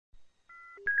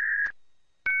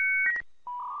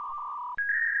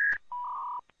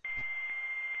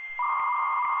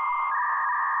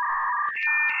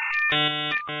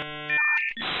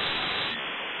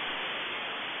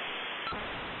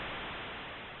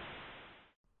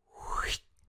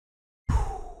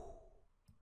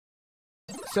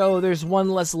So there's one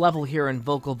less level here in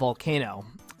Vocal Volcano.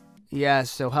 Yeah,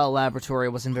 so Hell Laboratory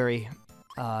wasn't very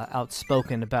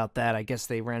outspoken about that. I guess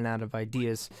they ran out of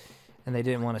ideas, and they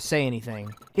didn't want to say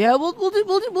anything. Yeah,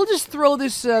 we'll just throw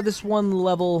this this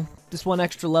one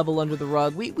extra level under the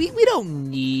rug. We don't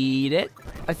need it.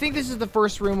 I think this is the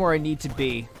first room where I need to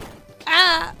be.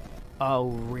 Ah! Oh,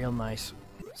 real nice.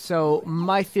 So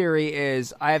my theory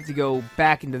is I have to go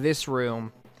back into this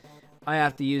room. I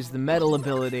have to use the metal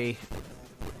ability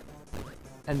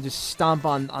and just stomp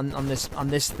on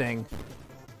this thing,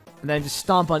 and then just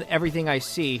stomp on everything I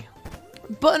see.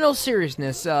 But in all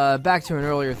seriousness, back to an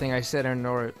earlier thing I said in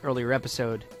an earlier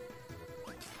episode.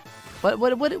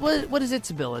 What is its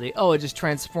ability? Oh, it just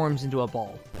transforms into a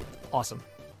ball. Awesome.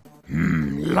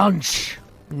 Lunch.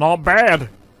 Not bad.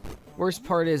 Worst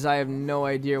part is I have no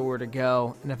idea where to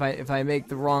go, and if I make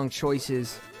the wrong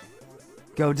choices,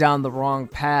 go down the wrong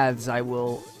paths, I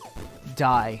will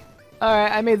die.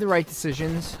 Alright, I made the right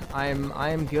decisions. I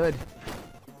am good.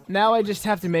 Now I just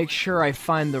have to make sure I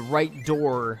find the right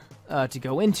door to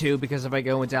go into, because if I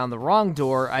go down the wrong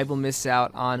door, I will miss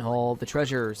out on all the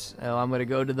treasures. So I'm gonna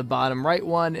go to the bottom right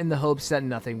one in the hopes that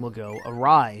nothing will go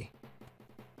awry.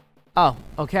 Oh,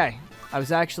 okay. I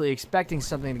was actually expecting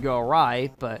something to go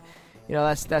awry, but, you know,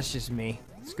 that's just me.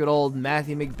 It's good old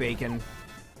Matthew McBacon.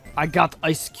 I got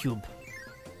Ice Cube.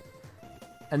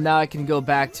 And now I can go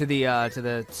back to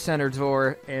the center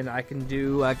door, and I can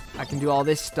do all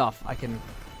this stuff. I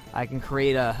can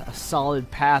create a solid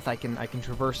path I can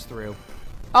traverse through.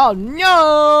 Oh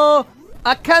no!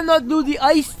 I cannot do the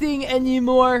ice thing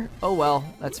anymore. Oh well,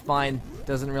 that's fine.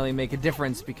 Doesn't really make a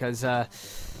difference because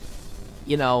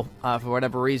you know, for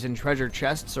whatever reason, treasure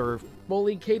chests are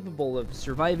fully capable of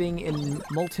surviving in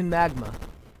molten magma.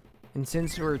 And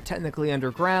since we're technically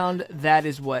underground, that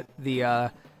is what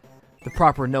the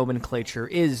proper nomenclature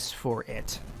is for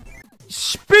it.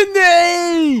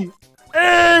 Spinny!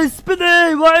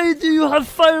 Spinny! Why do you have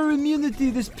fire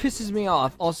immunity? This pisses me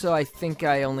off. Also, I think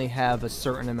I only have a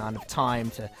certain amount of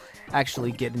time to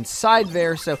actually get inside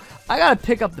there, so I gotta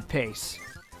pick up the pace.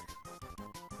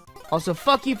 Also,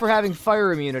 fuck you for having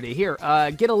fire immunity. Here,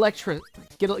 get electric.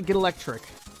 Get electric.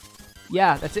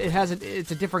 Yeah, that's it.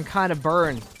 It's a different kind of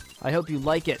burn. I hope you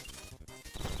like it.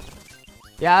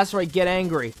 Yeah, that's right, get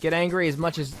angry. Get angry as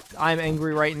much as I'm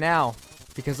angry right now.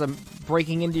 Because I'm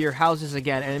breaking into your houses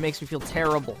again, and it makes me feel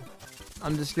terrible.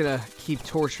 I'm just gonna keep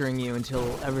torturing you until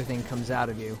everything comes out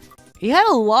of you. He had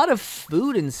a lot of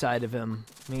food inside of him.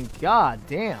 I mean, god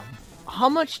damn. How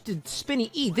much did Spinny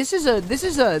eat? This is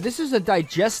a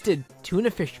digested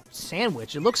tuna fish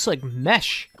sandwich. It looks like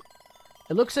mesh.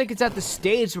 It looks like it's at the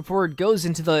stage before it goes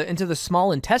into the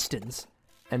small intestines.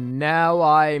 And now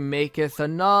I maketh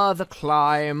another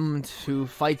climb to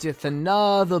fighteth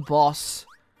another boss.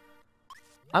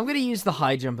 I'm gonna use the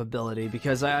high jump ability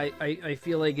because I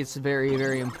feel like it's very,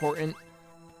 very important.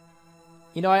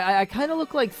 You know, I kind of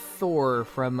look like Thor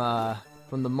from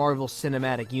the Marvel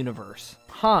Cinematic Universe.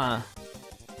 Huh.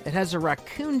 It has a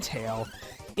raccoon tail.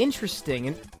 Interesting.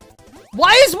 And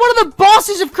why is one of the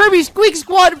bosses of Kirby Squeak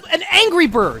Squad an angry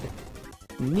bird?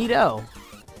 Neato.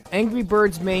 Angry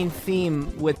Bird's main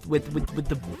theme with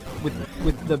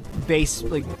the bass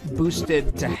like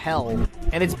boosted to hell,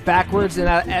 and it's backwards and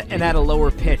at a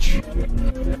lower pitch.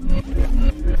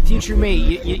 Future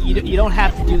me, you don't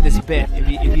have to do this bit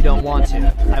if you don't want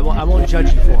to. I won't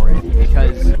judge you for it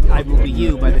because I will be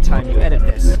you by the time you edit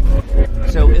this.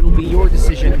 So it'll be your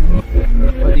decision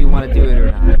whether you want to do it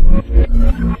or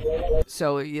not.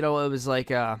 So you know, it was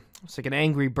like an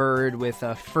angry bird with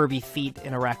Furby feet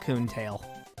and a raccoon tail.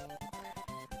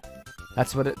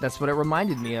 That's what it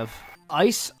reminded me of.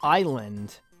 Ice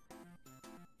Island.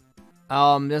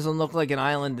 Doesn't look like an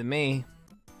island to me.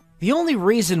 The only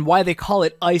reason why they call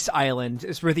it Ice Island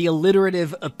is for the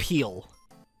alliterative appeal.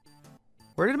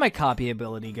 Where did my copy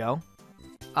ability go?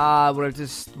 We're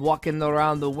just walking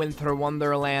around the winter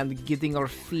wonderland, getting our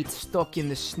feet stuck in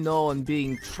the snow and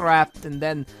being trapped, and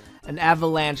then an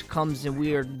avalanche comes and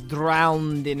we are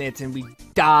drowned in it and we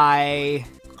die.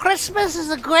 Christmas is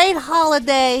a great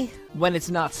holiday when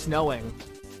it's not snowing.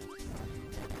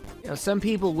 You know, some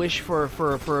people wish for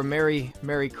a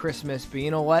Merry Christmas, but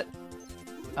you know what?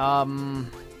 I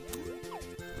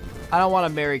don't want a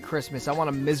Merry Christmas. I want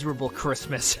a miserable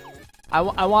Christmas. I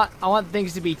want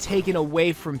things to be taken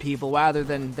away from people rather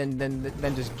than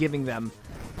just giving them.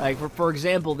 Like for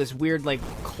example, this weird like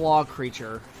claw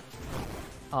creature.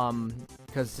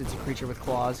 Because it's a creature with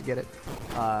claws. Get it?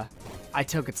 I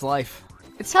took its life.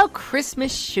 It's how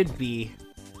Christmas should be.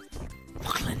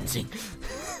 Cleansing.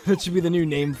 That should be the new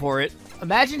name for it.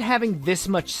 Imagine having this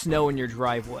much snow in your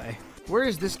driveway. Where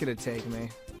is this gonna take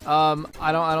me?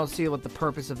 I don't see what the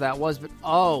purpose of that was, but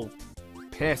oh,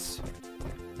 piss.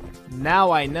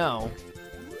 Now I know.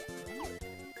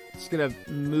 Just gonna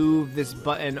move this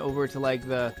button over to like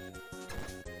the.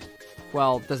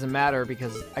 Well, it doesn't matter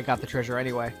because I got the treasure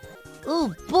anyway.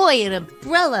 Oh boy, an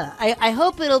umbrella! I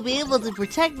hope it'll be able to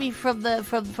protect me from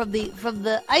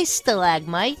the ice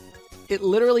stalagmite. It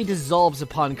literally dissolves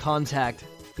upon contact.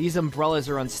 These umbrellas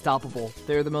are unstoppable.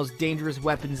 They're the most dangerous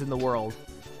weapons in the world.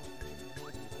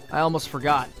 I almost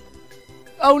forgot.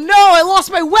 Oh no! I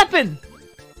lost my weapon!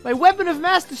 My weapon of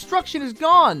mass destruction is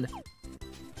gone!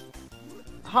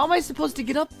 How am I supposed to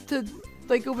get up to,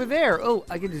 like, over there? Oh,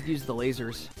 I can just use the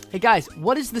lasers. Hey guys,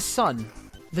 what is the sun?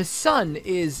 The sun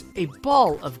is a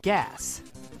ball of gas.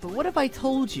 But what if I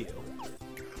told you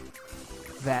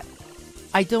that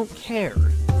I don't care?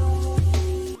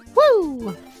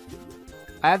 Woo!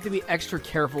 I have to be extra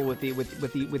careful with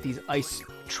these ice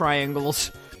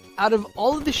triangles. Out of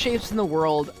all of the shapes in the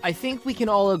world, I think we can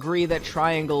all agree that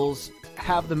triangles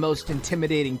have the most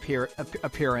intimidating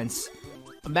appearance.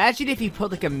 Imagine if you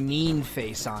put like a mean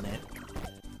face on it.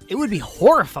 It would be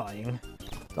horrifying.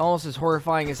 It's almost as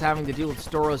horrifying as having to deal with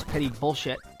Storo's petty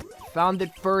bullshit. Found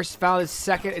it first, found it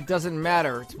second, it doesn't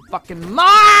matter. It's fucking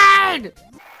mine!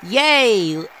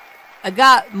 Yay! I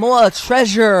got more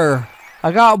treasure.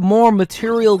 I got more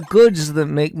material goods that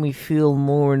make me feel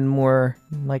more and more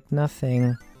like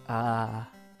nothing. Ah.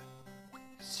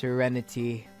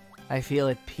 Serenity. I feel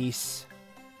at peace.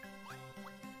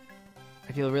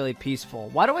 I feel really peaceful.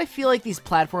 Why do I feel like these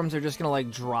platforms are just gonna,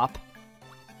 like, drop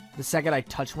the second I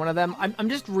touch one of them? I'm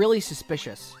just really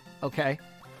suspicious, okay?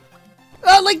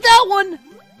 Like that one!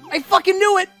 I fucking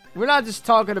knew it! We're not just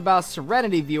talking about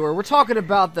serenity, viewer. We're talking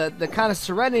about the kind of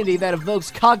serenity that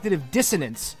evokes cognitive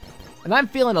dissonance. And I'm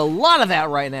feeling a lot of that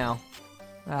right now.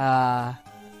 Ah,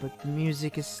 but the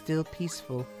music is still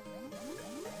peaceful.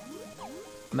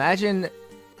 Imagine,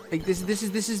 like,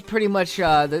 this is pretty much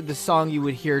the song you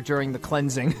would hear during the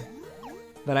cleansing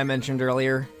that I mentioned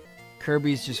earlier.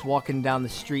 Kirby's just walking down the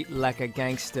street like a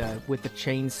gangsta with a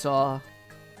chainsaw.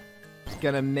 He's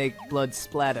gonna make blood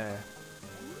splatter.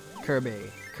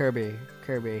 Kirby, Kirby,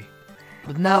 Kirby.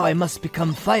 But now I must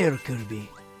become fire, Kirby.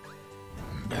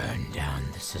 Burn down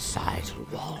the societal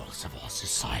walls of our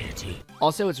society.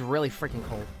 Also, it's really freaking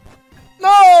cold. No,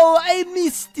 I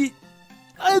missed it.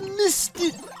 I missed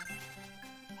it.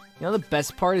 You know, the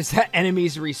best part is that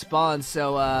enemies respawn,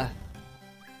 so,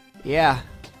 yeah.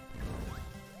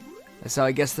 So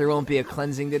I guess there won't be a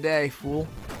cleansing today, fool.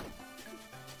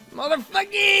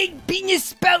 Motherfucking penis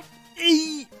spout!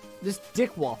 This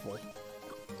dick waffle.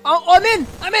 Oh, I'm in!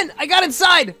 I'm in! I got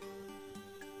inside!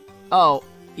 Oh,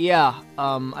 yeah.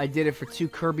 I did it for 2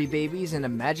 Kirby babies and a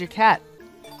magic hat.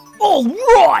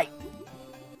 Alright!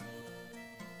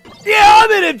 Yeah,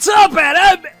 I'm in a top hat!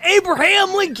 I'm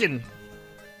Abraham Lincoln!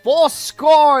 Full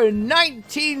score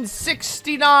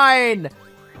 1969!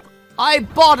 I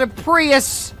bought a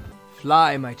Prius!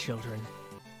 Fly, my children.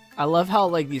 I love how,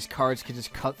 like, these cards can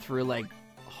just cut through, like,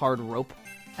 hard rope.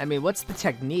 I mean, what's the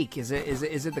technique? Is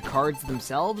it the cards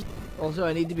themselves? Also,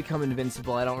 I need to become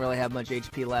invincible. I don't really have much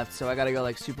HP left, so I gotta go,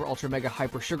 like, super ultra mega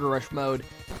hyper sugar rush mode.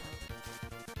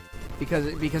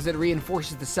 Because it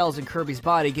reinforces the cells in Kirby's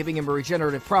body, giving him a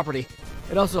regenerative property.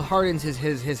 It also hardens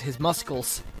his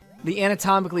muscles. The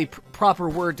anatomically proper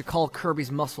word to call Kirby's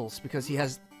muscles, because he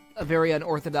has a very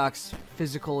unorthodox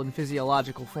physical and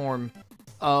physiological form.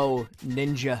 Oh,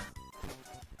 ninja.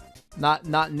 Not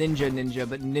ninja,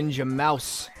 but ninja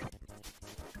mouse.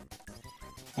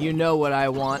 You know what I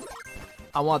want.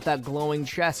 I want that glowing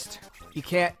chest. You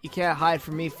can't hide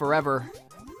from me forever.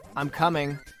 I'm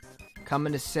coming.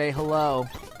 Coming to say hello.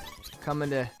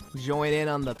 Coming to join in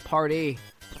on the party.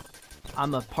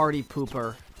 I'm a party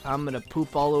pooper. I'm gonna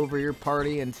poop all over your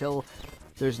party until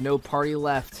there's no party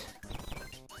left.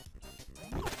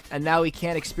 And now we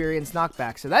can't experience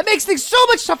knockback, so that makes things so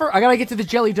much tougher! I gotta get to the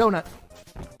jelly donut.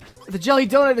 The jelly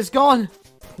donut is gone!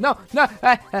 No, no!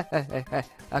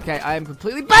 Okay, I am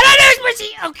completely bananas, Missy!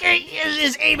 Okay,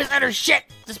 his aim is utter shit,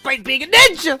 despite being a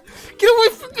ninja! Get away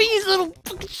from me, you little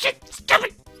fucking shit! Stop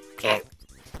it!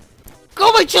 Go,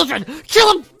 my children!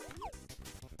 Kill him!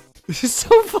 This is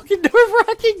so fucking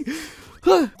nerve-wracking!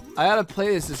 I gotta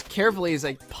play this as carefully as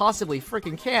I possibly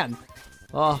freaking can.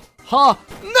 No!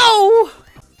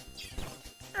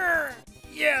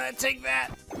 Yeah, take that.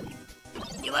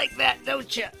 You like that,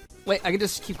 don't you? Wait, I can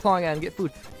just keep clawing at and get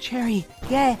food. Cherry,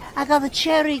 yeah, I got the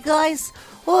cherry, guys.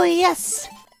 Oh, yes.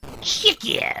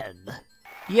 Chicken!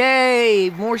 Yay!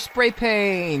 More spray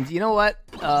paint. You know what?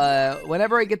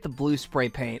 Whenever I get the blue spray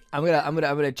paint, I'm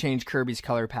gonna change Kirby's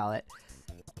color palette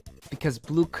because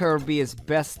blue Kirby is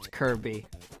best Kirby.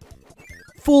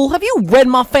 Fool, have you read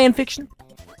my fanfiction?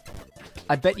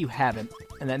 I bet you haven't,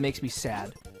 and that makes me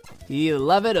sad. You either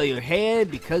love it or you hate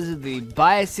it because of the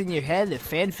bias in your head that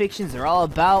fanfictions are all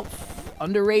about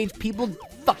underage people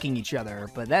fucking each other,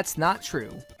 but that's not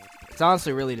true. It's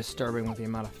honestly really disturbing with the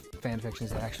amount of fanfictions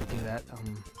that actually do that,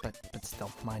 but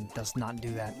still, mine does not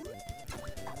do that.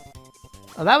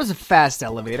 Oh, that was a fast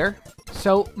elevator.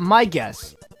 So, my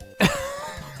guess.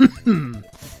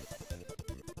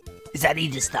 Is I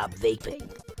need to stop vaping.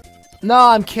 No,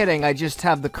 I'm kidding. I just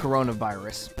have the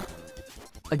coronavirus.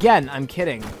 Again, I'm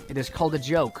kidding. It is called a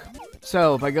joke.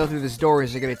 So, if I go through this door,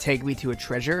 is it going to take me to a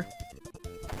treasure?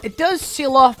 It does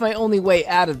seal off my only way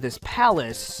out of this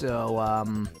palace, so,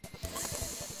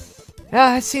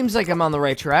 yeah, it seems like I'm on the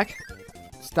right track.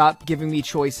 Stop giving me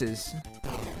choices.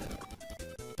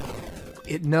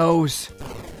 It knows.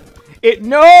 It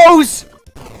knows!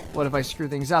 What if I screw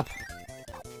things up?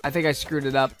 I think I screwed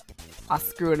it up. I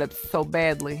screwed it up so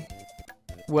badly.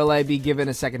 Will I be given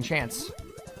a second chance?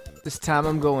 This time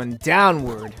I'm going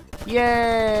downward.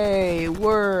 Yay! It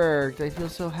worked! I feel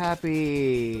so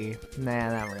happy. Nah,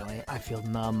 not really. I feel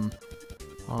numb.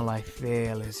 All I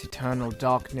feel is eternal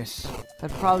darkness.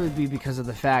 That'd probably be because of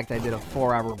the fact I did a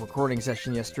 4-hour recording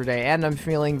session yesterday, and I'm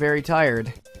feeling very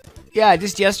tired. Yeah,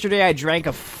 just yesterday I drank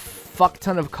a fuck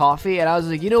ton of coffee, and I was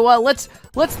like, you know what? Let's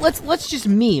just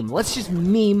meme. Let's just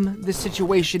meme this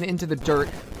situation into the dirt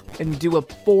and do a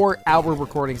 4-hour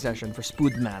recording session for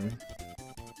Spoodman.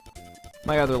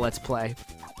 My other Let's Play.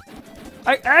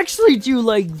 I actually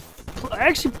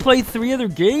play 3 other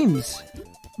games.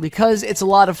 Because it's a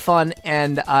lot of fun,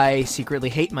 and I secretly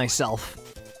hate myself.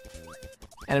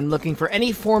 And I'm looking for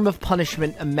any form of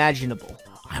punishment imaginable.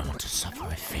 I want to suffer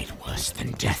a fate worse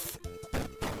than death.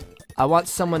 I want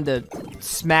someone to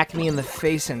smack me in the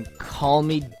face and call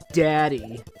me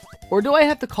daddy. Or do I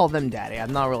have to call them daddy?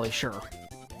 I'm not really sure.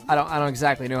 I don't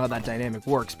exactly know how that dynamic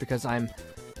works, because I'm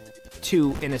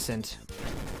too innocent.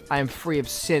 I am free of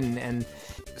sin, and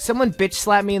someone bitch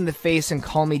slap me in the face and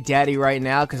call me daddy right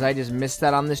now, because I just missed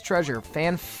that on this treasure.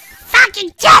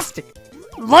 Fan-fucking-tastic!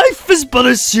 Life is but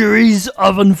a series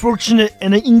of unfortunate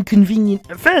and inconvenient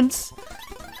events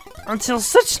until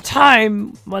such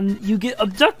time when you get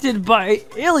abducted by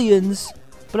aliens,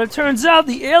 but it turns out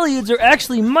the aliens are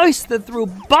actually mice that throw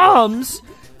bombs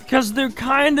because they're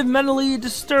kind of mentally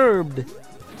disturbed.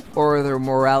 Or their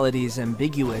morality is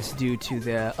ambiguous due to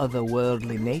their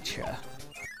otherworldly nature.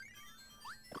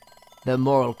 Their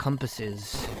moral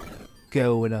compasses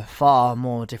go in a far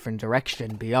more different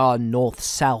direction beyond north,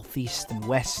 south, east, and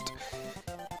west.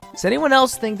 Does anyone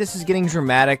else think this is getting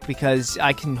dramatic? Because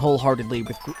I can wholeheartedly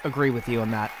agree with you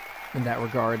on that, in that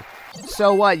regard.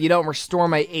 So what? You don't restore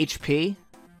my HP?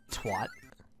 Twat.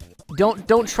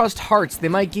 Don't trust hearts. They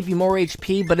might give you more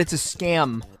HP, but it's a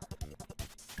scam.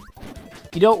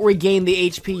 You don't regain the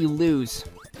HP you lose,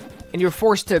 and you're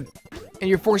forced to pay a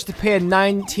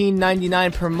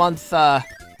 $19.99 per month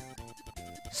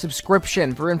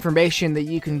subscription for information that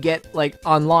you can get like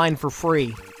online for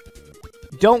free.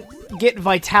 Don't get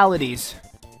vitalities,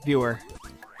 viewer.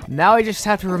 Now I just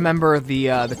have to remember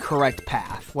the correct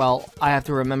path. Well, I have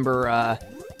to remember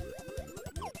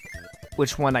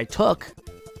which one I took,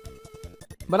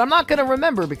 but I'm not gonna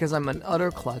remember because I'm an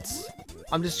utter klutz.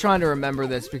 I'm just trying to remember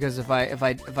this because if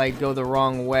I go the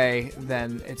wrong way,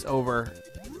 then it's over.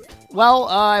 Well,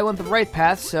 I went the right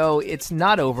path, so it's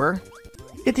not over.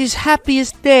 It is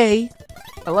happiest day.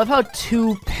 I love how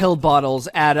 2 pill bottles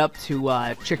add up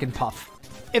to chicken puff.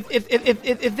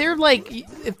 If they're like,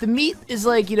 if the meat is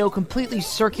like, you know, completely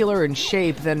circular in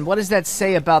shape, then what does that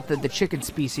say about the chicken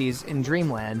species in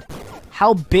Dreamland?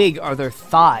 How big are their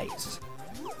thighs?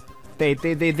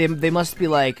 They must be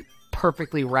like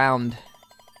perfectly round.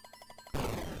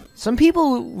 Some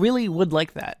people really would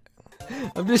like that.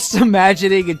 I'm just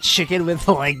imagining a chicken with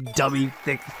like dummy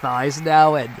thick thighs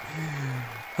now, and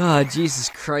oh, Jesus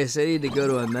Christ, I need to go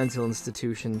to a mental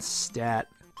institution stat.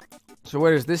 So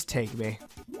where does this take me?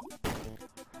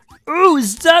 Ooh,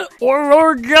 is that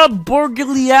Aurora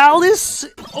Borealis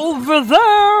over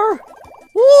there?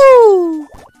 Woo!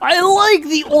 I like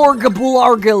the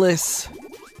Orgabulargalis.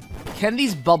 Can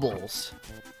these bubbles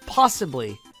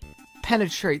possibly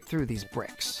penetrate through these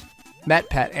bricks?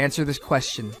 MatPat, answer this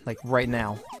question, like, right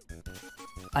now.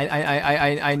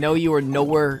 I know you are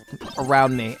nowhere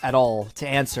around me at all to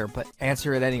answer, but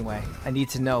answer it anyway. I need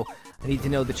to know. I need to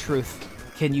know the truth.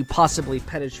 Can you possibly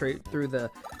penetrate through the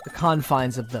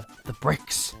confines of the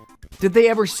bricks? Did they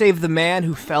ever save the man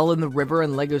who fell in the river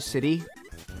in Lego City?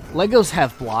 Legos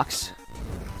have blocks.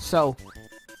 So,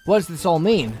 what does this all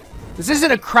mean? This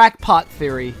isn't a crackpot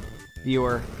theory,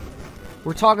 viewer.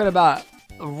 We're talking about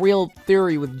a real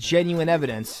theory with genuine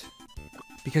evidence.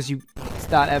 Because it's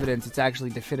not evidence, it's actually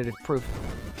definitive proof.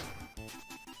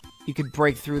 You could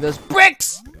break through those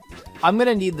bricks! I'm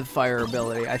gonna need the fire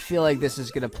ability. I feel like this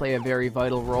is gonna play a very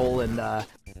vital role in,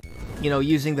 you know,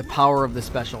 using the power of the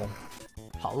special.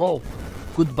 Hello.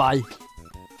 Goodbye.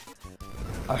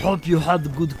 I hope you had a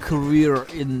good career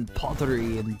in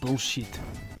pottery and bullshit.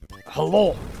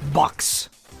 Hello, Box.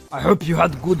 I hope you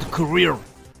had a good career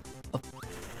of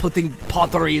putting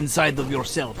pottery inside of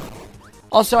yourself.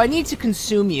 Also, I need to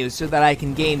consume you so that I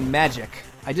can gain magic.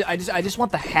 I just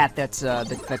want the hat that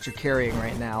you're carrying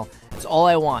right now. That's all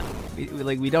I want.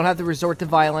 We don't have to resort to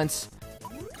violence.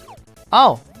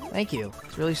 Oh, thank you.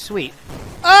 It's really sweet.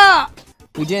 Ah!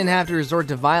 We didn't have to resort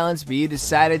to violence, but you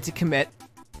decided to commit.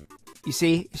 You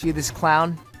see this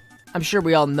clown? I'm sure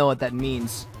we all know what that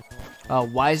means.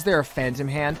 Why is there a phantom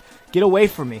hand? Get away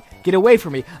from me! Get away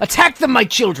from me! Attack them, my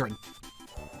children!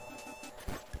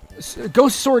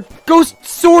 Ghost sword! Ghost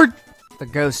sword! The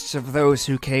ghosts of those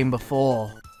who came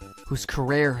before, whose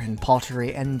career in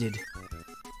pottery ended.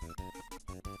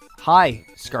 Hi,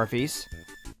 Scarfies.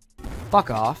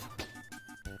 Fuck off.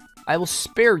 I will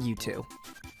spare you two.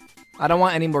 I don't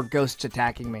want any more ghosts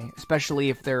attacking me, especially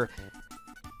if they're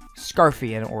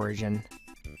Scarfy in origin.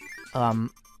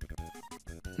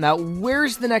 Now,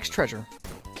 where's the next treasure?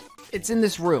 It's in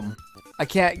this room. I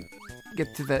can't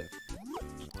get to the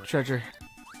treasure.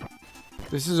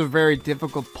 This is a very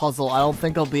difficult puzzle. I don't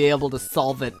think I'll be able to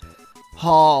solve it.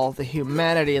 Oh, the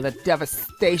humanity, the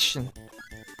devastation.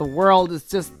 The world is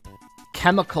just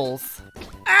chemicals.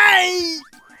 I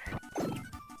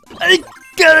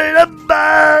got it up.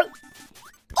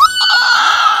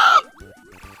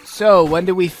 So, when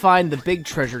do we find the big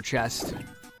treasure chest?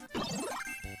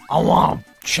 I want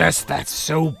a chest that's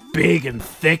so big and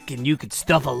thick and you could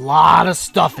stuff a lot of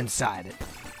stuff inside it.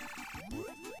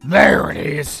 There it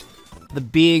is. The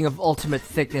being of ultimate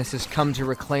thickness has come to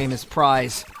reclaim his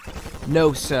prize.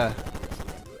 No, sir.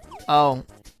 Oh.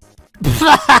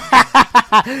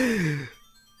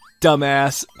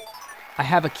 Dumbass. I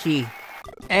have a key.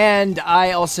 And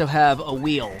I also have a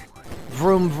wheel.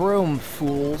 Vroom vroom,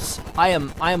 fools. I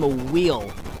am a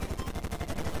wheel.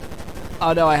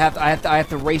 Oh no, I have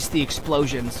to race the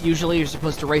explosions. Usually you're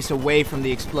supposed to race away from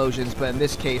the explosions, but in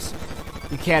this case,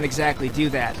 you can't exactly do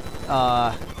that.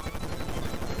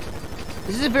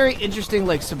 This is a very interesting,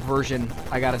 like, subversion,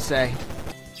 I gotta say.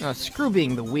 Screw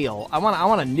being the wheel. I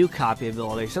want a new copy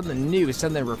ability, something new,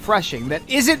 something refreshing that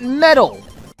isn't metal.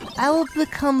 I will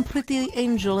become pretty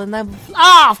angel, and I will.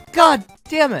 Ah, god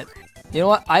damn it! You know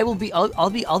what? I'll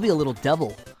be a little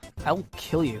devil. I will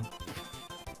kill you.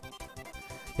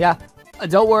 Yeah,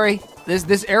 don't worry.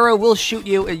 This arrow will shoot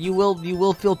you, and you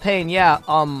will feel pain. Yeah.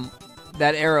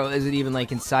 That arrow isn't even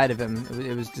like inside of him.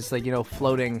 It was just like, you know,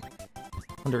 floating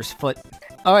under his foot.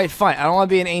 All right, fine. I don't want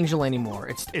to be an angel anymore.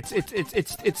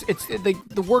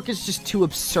 The work is just too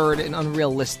absurd and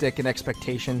unrealistic in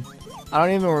expectation. I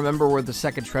don't even remember where the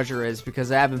second treasure is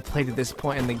because I haven't played at this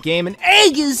point in the game in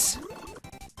ages.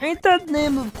 Ain't that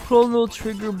name of Chrono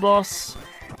Trigger, boss?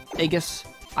 Aegis?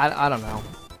 I don't know.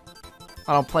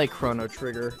 I don't play Chrono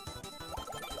Trigger.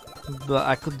 But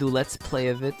I could do Let's Play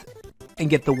of it and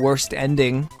get the worst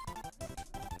ending.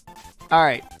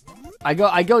 Alright. I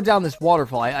go down this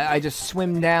waterfall. I just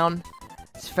swim down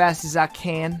as fast as I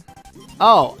can.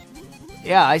 Oh.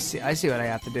 Yeah, I see what I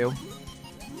have to do.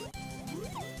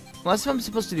 Unless I'm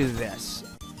supposed to do this.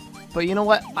 But you know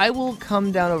what? I will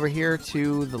come down over here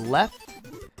to the left.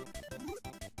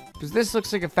 Because this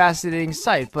looks like a fascinating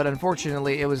sight, but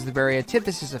unfortunately it was the very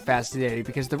antithesis of fascinating,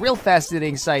 because the real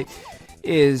fascinating sight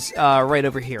is right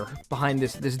over here, behind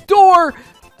this door.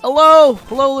 Hello,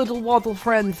 little waddle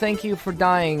friend. Thank you for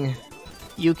dying.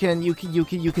 You can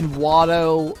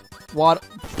waddle.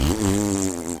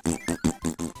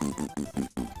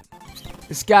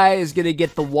 This guy is gonna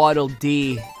get the Waddle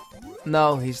D.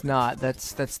 No, he's not.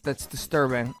 That's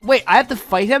disturbing. Wait, I have to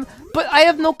fight him? But I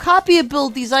have no copy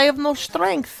abilities. I have no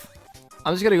strength.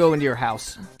 I'm just gonna go into your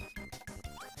house.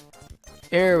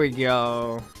 Here we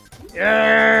go.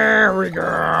 There we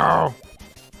go.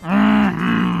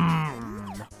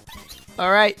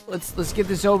 All right, let's get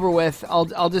this over with.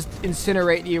 I'll just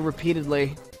incinerate you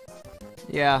repeatedly.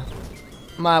 Yeah.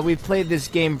 We've played this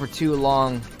game for too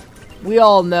long. We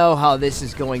all know how this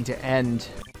is going to end.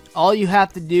 All you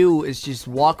have to do is just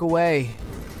walk away,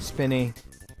 Spinny.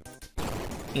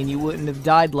 And you wouldn't have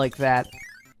died like that.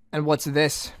 And what's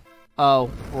this? Oh,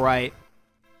 right.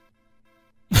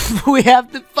 We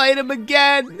have to fight him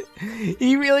again!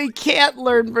 He really can't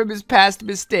learn from his past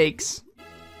mistakes.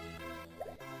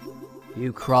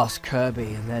 You cross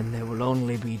Kirby, and then there will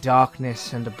only be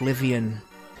darkness and oblivion.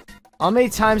 How many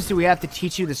times do we have to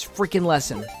teach you this freaking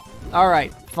lesson?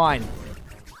 Alright, fine.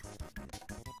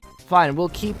 Fine, we'll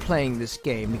keep playing this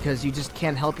game, because you just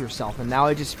can't help yourself, and now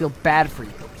I just feel bad for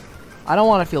you. I don't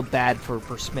want to feel bad for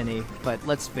Spinny, but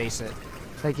let's face it.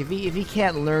 Like, if he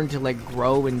can't learn to, like,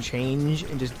 grow and change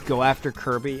and just go after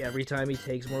Kirby every time he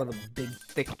takes one of the big,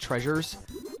 thick treasures,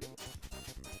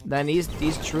 then he's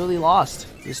truly lost.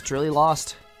 He's truly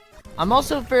lost. I'm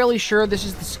also fairly sure this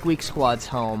is the Squeak Squad's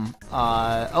home.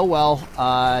 Oh well,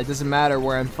 it doesn't matter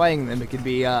where I'm fighting them. It could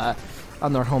be, on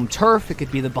their home turf, it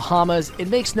could be the Bahamas. It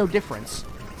makes no difference.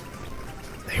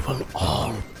 They will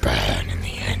all burn in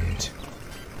the end.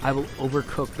 I will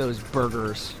overcook those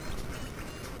burgers.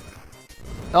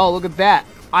 Oh, look at that.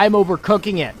 I'm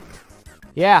overcooking it.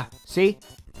 Yeah, see?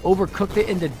 Overcooked it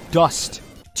into dust.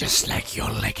 Just like your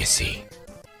legacy.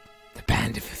 The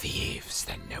band of thieves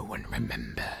that no one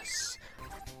remembers.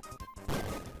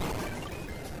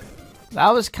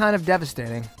 That was kind of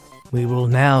devastating. We will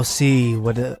now see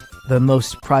what the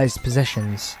most prized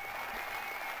possessions.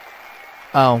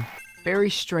 Oh, very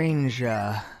strange,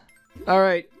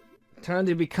 Alright, time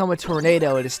to become a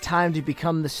tornado. It is time to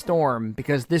become the storm,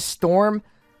 because this storm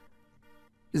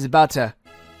is about to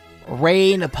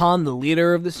rain upon the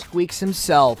leader of the Squeaks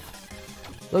himself.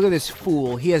 Look at this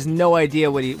fool. He has no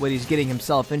idea what he's getting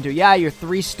himself into. Yeah, you're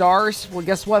 3 stars? Well,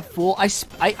 guess what, fool?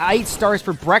 I eat stars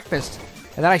for breakfast,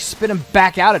 and then I spit them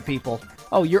back out at people.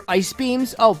 Oh, your ice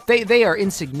beams? Oh, they are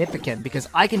insignificant, because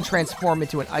I can transform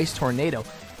into an ice tornado.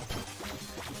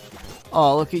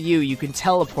 Oh, look at you. You can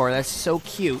teleport. That's so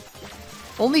cute.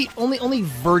 Only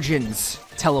virgins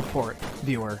teleport,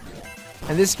 viewer.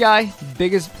 And this guy,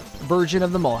 biggest virgin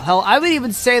of them all. Hell, I would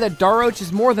even say that Daroach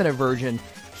is more than a virgin.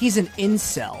 He's an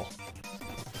incel.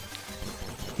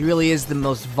 He really is the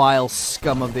most vile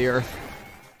scum of the earth.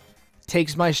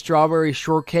 Takes my strawberry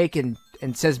shortcake and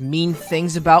says mean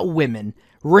things about women.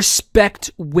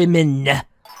 Respect women.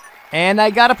 And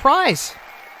I got a prize.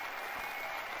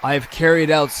 I have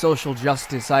carried out social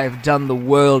justice. I have done the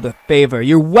world a favor.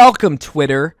 You're welcome,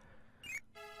 Twitter.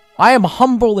 I am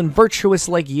humble and virtuous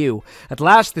like you. At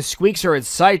last the Squeaks are in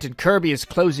sight and Kirby is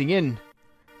closing in.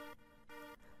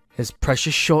 His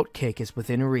precious shortcake is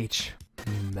within reach.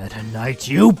 Meta Knight,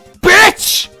 you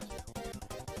bitch!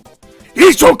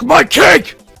 He took my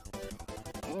cake!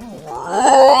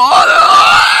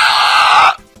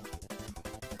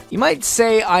 You might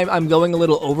say I'm going a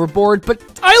little overboard, but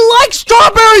I like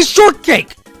strawberry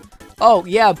shortcake! Oh,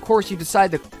 yeah, of course you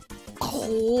decide to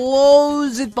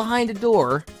close it behind a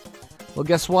door. Well,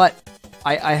 guess what?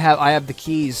 I have the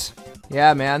keys.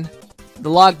 Yeah, man. The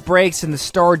lock breaks and the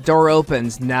star door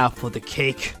opens. Now for the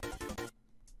cake.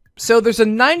 So there's a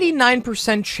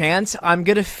 99% chance I'm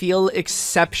gonna feel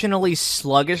exceptionally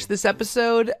sluggish this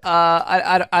episode.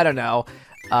 I don't know.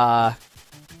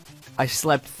 I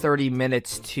slept 30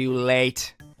 minutes too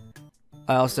late.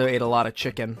 I also ate a lot of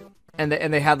chicken. And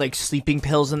they had like sleeping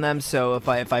pills in them, so if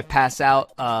I pass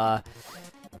out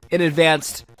in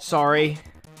advance, sorry.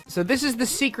 So this is the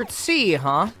secret sea,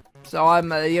 huh? So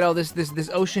I'm you know, this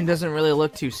ocean doesn't really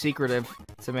look too secretive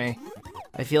to me.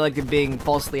 I feel like I'm being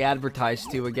falsely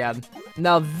advertised to again.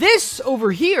 Now this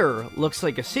over here looks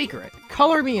like a secret.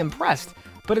 Color me impressed,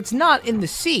 but it's not in the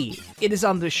sea. It is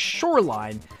on the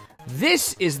shoreline.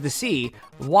 This is the sea.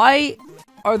 Why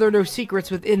are there no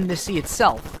secrets within the sea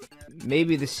itself?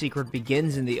 Maybe the secret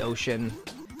begins in the ocean.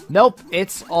 Nope,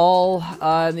 it's all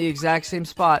in the exact same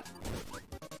spot.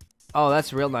 Oh,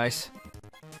 that's real nice.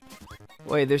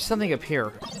 Wait, there's something up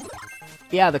here.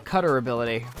 Yeah, the cutter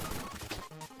ability.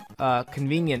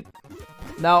 Convenient.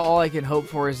 Now all I can hope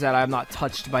for is that I'm not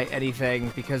touched by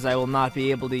anything, because I will not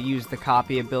be able to use the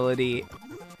copy ability.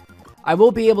 I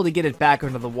will be able to get it back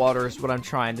under the water is what I'm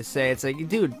trying to say. It's like,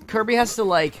 dude, Kirby has to,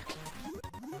 like,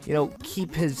 you know,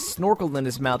 keep his snorkel in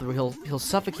his mouth or he'll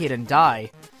suffocate and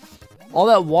die. All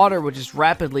that water would just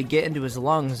rapidly get into his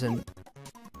lungs and...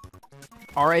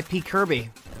 R.I.P. Kirby.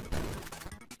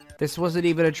 This wasn't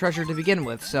even a treasure to begin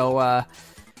with, so,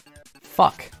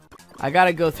 fuck. I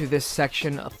gotta go through this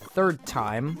section a 3rd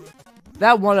time.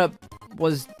 That 1-up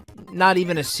was not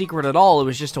even a secret at all, it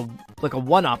was just like a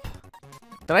 1-up.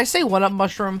 Did I say 1-up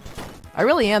mushroom? I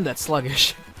really am that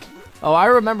sluggish. Oh, I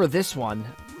remember this one.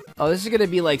 Oh, this is gonna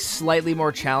be, like, slightly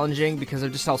more challenging because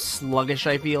of just how sluggish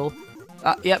I feel.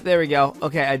 Yep, there we go.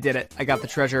 Okay, I did it. I got the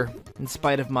treasure, in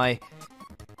spite of my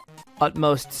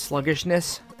utmost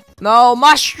sluggishness. No,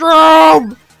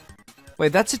 mushroom!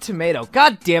 Wait, that's a tomato.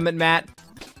 God damn it, Matt.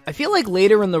 I feel like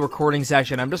later in the recording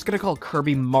session, I'm just gonna call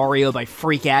Kirby Mario by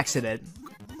freak accident.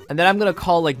 And then I'm gonna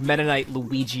call, like, Meta Knight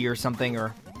Luigi or something,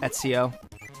 or Ezio.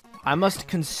 I must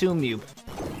consume you.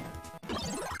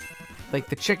 Like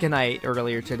the chicken I ate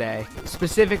earlier today.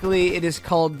 Specifically, it is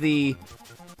called the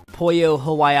Pollo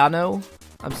Hawaiiano.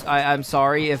 I'm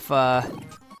sorry if I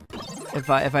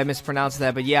mispronounced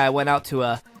that, but yeah, I went out to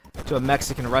a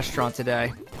Mexican restaurant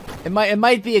today. It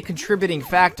might be a contributing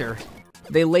factor.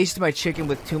 They laced my chicken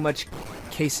with too much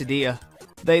quesadilla.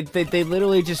 They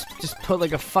literally just put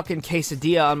like a fucking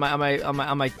quesadilla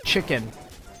on my chicken.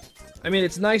 I mean,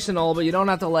 it's nice and all, but you don't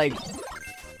have to, like,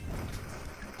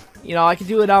 you know, I could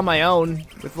do it on my own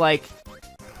with, like,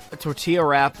 a tortilla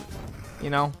wrap, you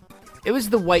know? It was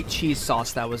the white cheese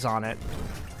sauce that was on it.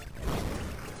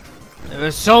 There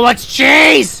was so much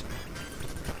cheese!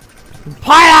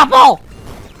 Pineapple!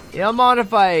 You don't mind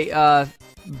if I,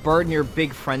 burn your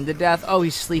big friend to death? Oh,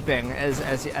 he's sleeping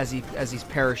as he's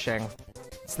perishing.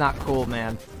 It's not cool,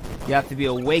 man. You have to be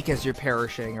awake as you're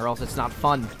perishing, or else it's not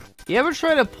fun. You ever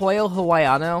tried a Pollo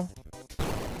Hawaiiano?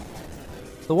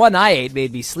 The one I ate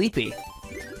made me sleepy.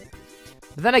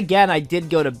 But then again, I did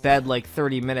go to bed like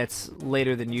 30 minutes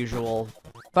later than usual.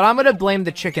 But I'm gonna blame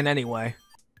the chicken anyway.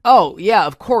 Oh, yeah,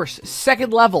 of course.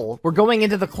 Second level. We're going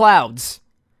into the clouds.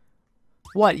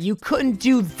 What, you couldn't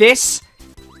do this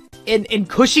in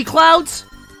cushy clouds?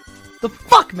 The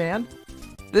fuck, man?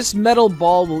 This metal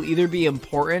ball will either be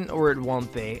important or it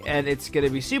won't be. And it's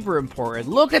gonna be super important.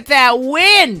 Look at that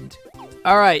wind!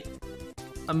 Alright.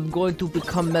 I'm going to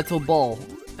become metal ball.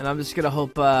 And I'm just gonna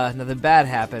hope nothing bad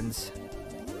happens.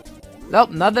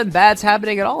 Nope, nothing bad's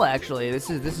happening at all, actually. This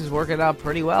is working out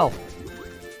pretty well.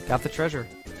 Got the treasure.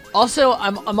 Also,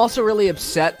 I'm also really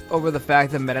upset over the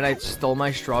fact that Meta Knight stole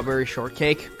my strawberry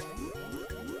shortcake.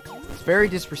 It's very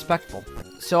disrespectful.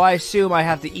 So I assume I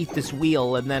have to eat this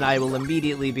wheel, and then I will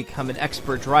immediately become an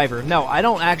expert driver. No, I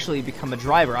don't actually become a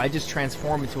driver. I just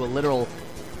transform into a literal,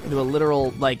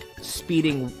 like,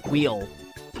 speeding wheel.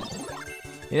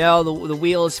 You know, the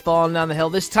wheel is falling down the hill.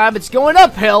 This time it's going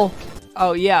uphill!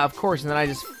 Oh, yeah, of course, and then I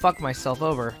just fuck myself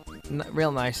over.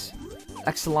 Real nice.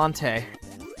 Excellente.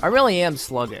 I really am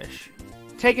sluggish.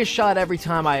 Take a shot every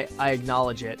time I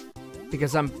acknowledge it.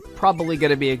 Because I'm probably going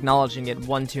to be acknowledging it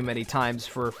one too many times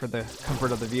for the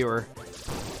comfort of the viewer.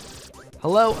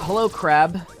 Hello,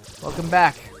 crab. Welcome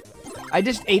back. I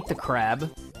just ate the crab.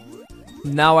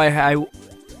 Now I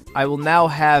will now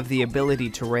have the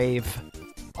ability to rave.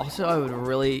 Also, I would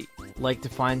really like to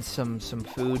find some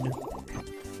food.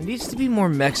 There needs to be more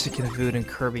Mexican food in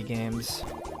Kirby games.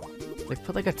 Like,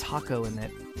 put like a taco in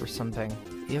it or something.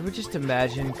 You ever just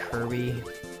imagine Kirby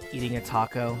eating a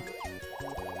taco?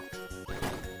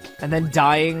 And then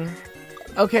dying?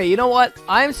 Okay, you know what?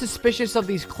 I'm suspicious of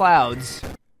these clouds.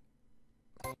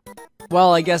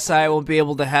 Well, I guess I won't be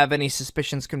able to have any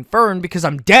suspicions confirmed because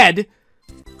I'm dead!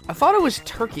 I thought it was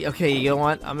turkey. Okay, you know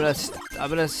what? I'm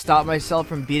gonna stop myself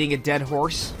from beating a dead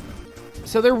horse.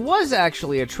 So there was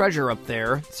actually a treasure up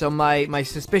there, so my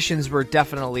suspicions were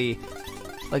definitely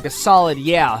like a solid,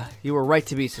 yeah, you were right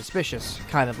to be suspicious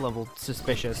kind of level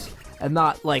suspicious, and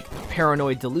not like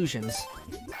paranoid delusions.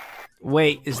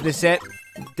 Wait, is this it?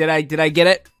 Did I get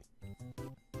it?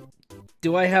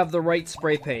 Do I have the right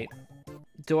spray paint?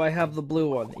 Do I have the blue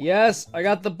one? Yes, I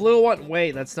got the blue one.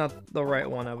 Wait, that's not the right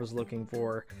one I was looking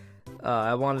for.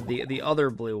 I wanted the other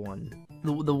blue one.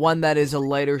 The one that is a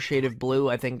lighter shade of blue.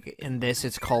 I think in this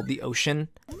it's called the ocean.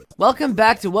 Welcome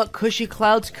back to What Cushy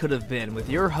Clouds Could Have Been with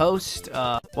your host,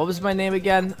 what was my name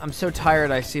again? I'm so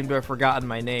tired I seem to have forgotten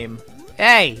my name.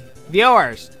 Hey,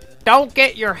 viewers, don't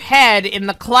get your head in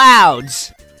the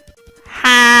clouds.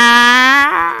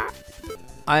 Ha!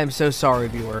 I am so sorry,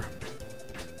 viewer.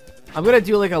 I'm gonna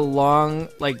do like a long,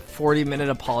 like 40-minute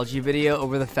apology video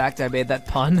over the fact I made that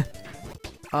pun.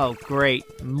 Oh, great.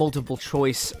 Multiple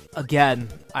choice. Again,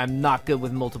 I'm not good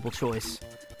with multiple choice.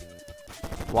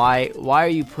 Why are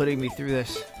you putting me through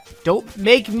this? Don't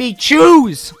make me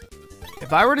choose!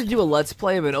 If I were to do a Let's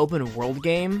Play of an open world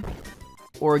game,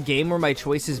 or a game where my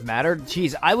choices mattered,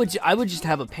 geez, I would just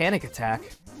have a panic attack.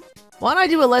 Why don't I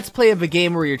do a Let's Play of a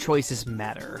game where your choices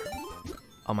matter?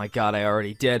 Oh my god, I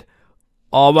already did.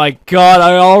 Oh my god,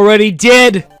 I already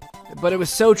did! But it was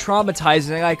so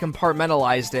traumatizing, I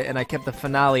compartmentalized it, and I kept the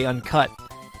finale uncut.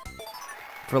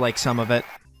 For, like, some of it.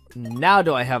 Now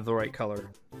do I have the right color?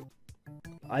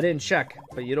 I didn't check,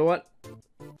 but you know what?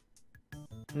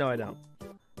 No, I don't.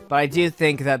 But I do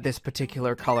think that this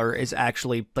particular color is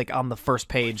actually, like, on the first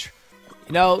page.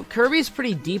 You know, Kirby's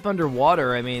pretty deep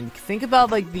underwater. I mean, think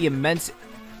about, like, the immense,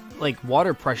 like,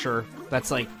 water pressure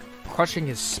that's, like, crushing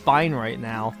his spine right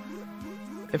now.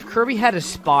 If Kirby had a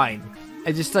spine,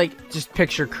 I just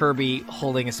picture Kirby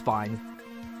holding a spine.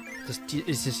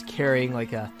 It's just carrying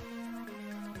like a...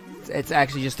 It's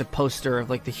actually just a poster of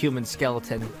like the human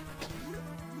skeleton.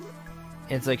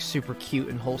 And it's like super cute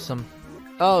and wholesome.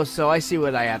 Oh, so I see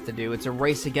what I have to do. It's a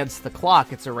race against the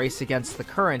clock. It's a race against the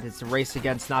current. It's a race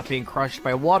against not being crushed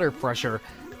by water pressure.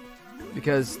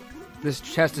 Because this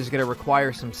chest is going to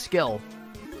require some skill.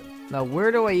 Now,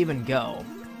 where do I even go?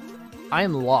 I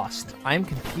am lost. I am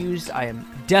confused. I am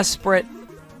desperate.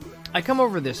 I come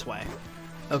over this way.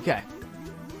 Okay.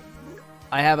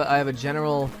 I have a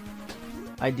general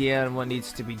idea on what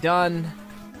needs to be done.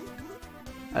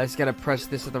 I just gotta press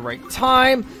this at the right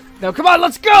time. Now, come on,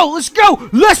 let's go! Let's go!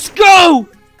 Let's go!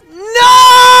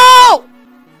 No!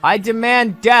 I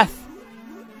demand death.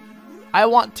 I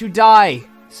want to die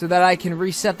so that I can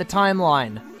reset the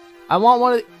timeline. I want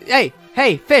one of the...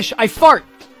 Hey, fish, I fart!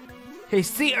 Hey,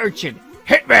 sea urchin,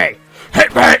 hit me!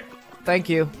 Hit me! Thank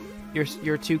you.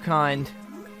 You're too kind.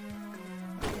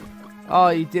 Oh,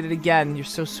 you did it again. You're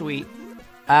so sweet.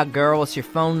 Ah, girl, what's your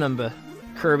phone number?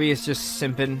 Kirby is just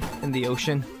simping in the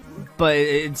ocean. But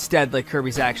instead, like,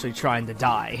 Kirby's actually trying to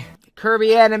die.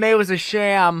 Kirby anime was a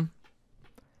sham.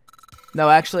 No,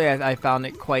 actually, I found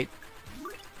it quite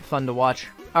fun to watch.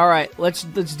 Alright, let's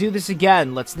do this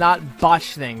again. Let's not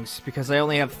botch things, because I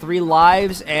only have 3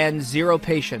 lives and 0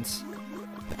 patience.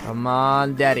 Come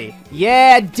on, Daddy.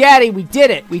 Yeah, Daddy, we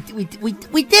did it! We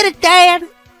did it, Dad!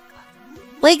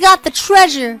 We got the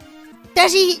treasure.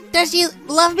 Does he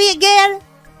love me again?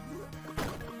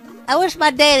 I wish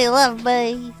my daddy loved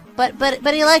me,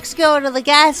 but he likes going to the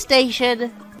gas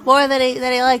station more than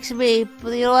he likes me.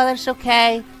 But you know what? That's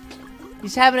okay.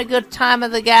 He's having a good time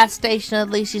at the gas station. At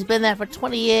least he's been there for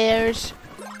 20 years.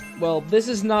 Well, this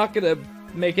is not gonna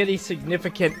make any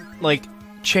significant like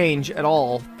change at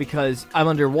all because I'm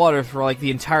underwater for like the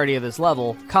entirety of this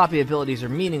level. Copy abilities are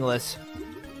meaningless.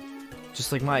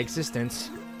 Just like my existence.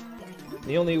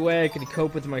 The only way I could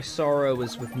cope with my sorrow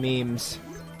was with memes.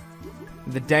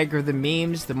 The danker the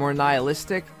memes, the more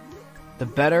nihilistic, the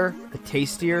better, the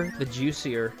tastier, the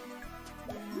juicier.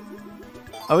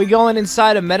 Are we going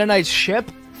inside a Meta Knight's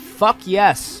ship? Fuck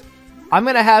yes. I'm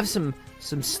gonna have some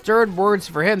stirred words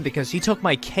for him because he took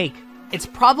my cake. It's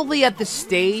probably at the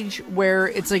stage where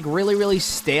it's like really, really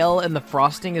stale and the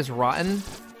frosting is rotten.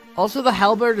 Also, the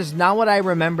halberd is not what I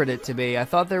remembered it to be. I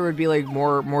thought there would be like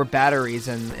more batteries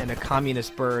and a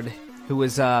communist bird who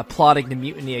was plotting the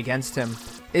mutiny against him.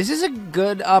 Is this a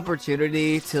good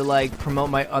opportunity to like promote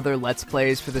my other Let's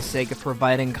Plays for the sake of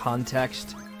providing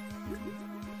context?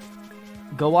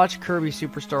 Go watch Kirby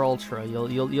Superstar Ultra.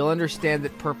 You'll understand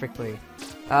it perfectly.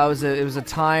 It was a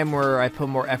time where I put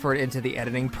more effort into the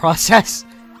editing process,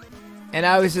 and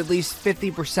I was at least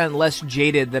 50% less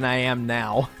jaded than I am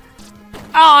now.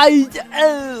 Oh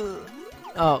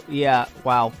yeah,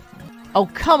 wow. Oh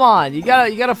come on, you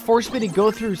gotta force me to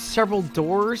go through several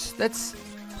doors. That's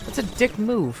a dick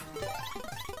move.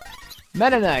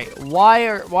 Meta Knight, why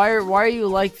are you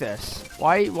like this?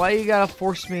 Why you gotta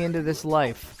force me into this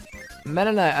life?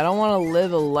 Meta Knight, I don't want to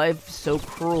live a life so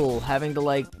cruel, having to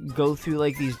like go through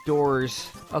like these doors.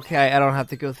 Okay, I don't have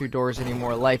to go through doors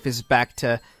anymore. Life is back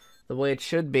to the way it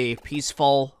should be,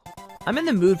 peaceful. I'm in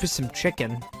the mood for some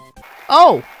chicken.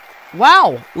 Oh,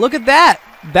 wow! Look at that.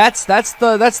 That's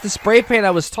the spray paint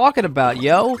I was talking about,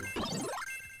 yo.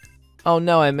 Oh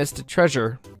no, I missed a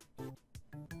treasure.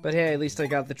 But hey, at least I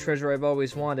got the treasure I've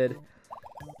always wanted.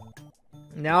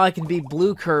 Now I can be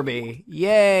Blue Kirby.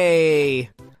 Yay!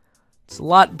 It's a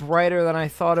lot brighter than I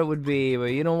thought it would be, but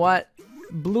you know what?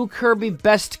 Blue Kirby,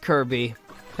 best Kirby.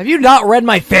 Have you not read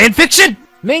my fanfiction?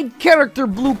 Main character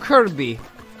Blue Kirby.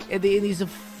 And he's a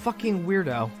fucking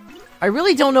weirdo. I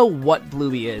really don't know what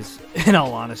Bluey is, in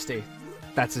all honesty.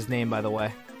 That's his name, by the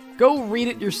way. Go read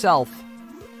it yourself.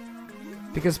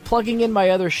 Because plugging in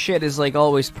my other shit is, like,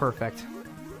 always perfect.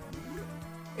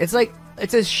 It's like,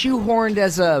 it's as shoehorned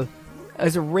as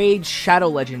a Raid Shadow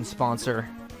Legends sponsor.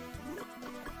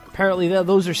 Apparently,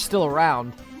 those are still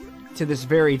around to this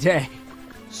very day.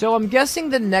 So I'm guessing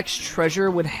the next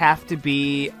treasure would have to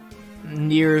be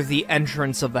near the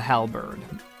entrance of the halberd.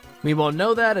 We won't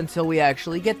know that until we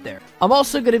actually get there. I'm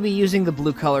also going to be using the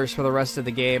blue colors for the rest of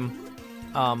the game.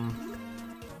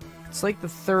 It's like the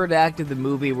third act of the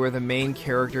movie where the main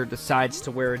character decides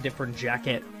to wear a different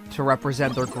jacket to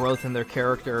represent their growth in their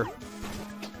character.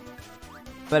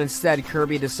 But instead,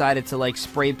 Kirby decided to, like,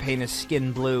 spray paint his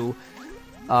skin blue.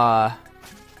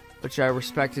 Which I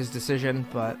respect his decision,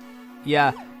 but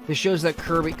yeah, this shows that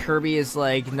Kirby is,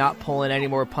 like, not pulling any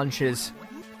more punches.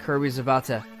 Kirby's about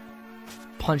to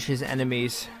punch his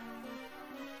enemies.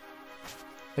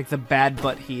 Like the bad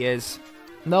butt he is.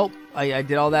 Nope, I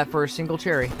did all that for a single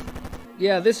cherry.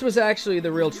 Yeah, this was actually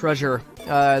the real treasure.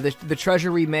 The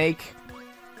treasure we make,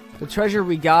 the treasure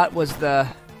we got was the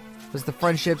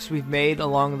friendships we've made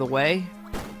along the way.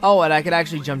 Oh, and I could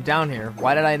actually jump down here.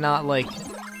 Why did I not, like,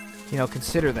 you know,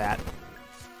 consider that?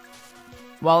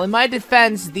 Well, in my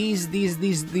defense,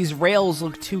 these rails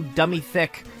look too dummy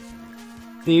thick.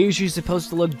 They're usually supposed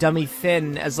to look dummy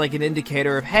thin as like an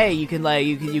indicator of, hey, you can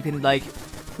like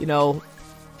you know,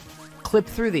 clip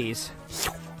through these.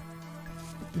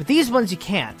 But these ones you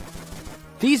can't.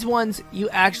 These ones you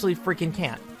actually freaking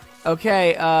can't.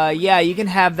 Okay, yeah, you can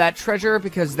have that treasure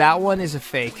because that one is a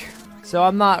fake. So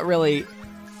I'm not really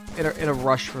in a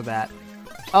rush for that.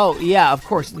 Oh, yeah, of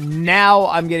course. Now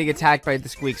I'm getting attacked by the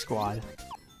Squeak Squad.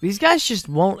 These guys just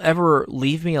won't ever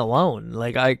leave me alone.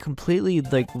 Like, I completely,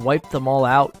 like, wiped them all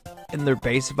out in their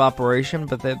base of operation,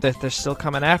 but they're still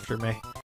coming after me.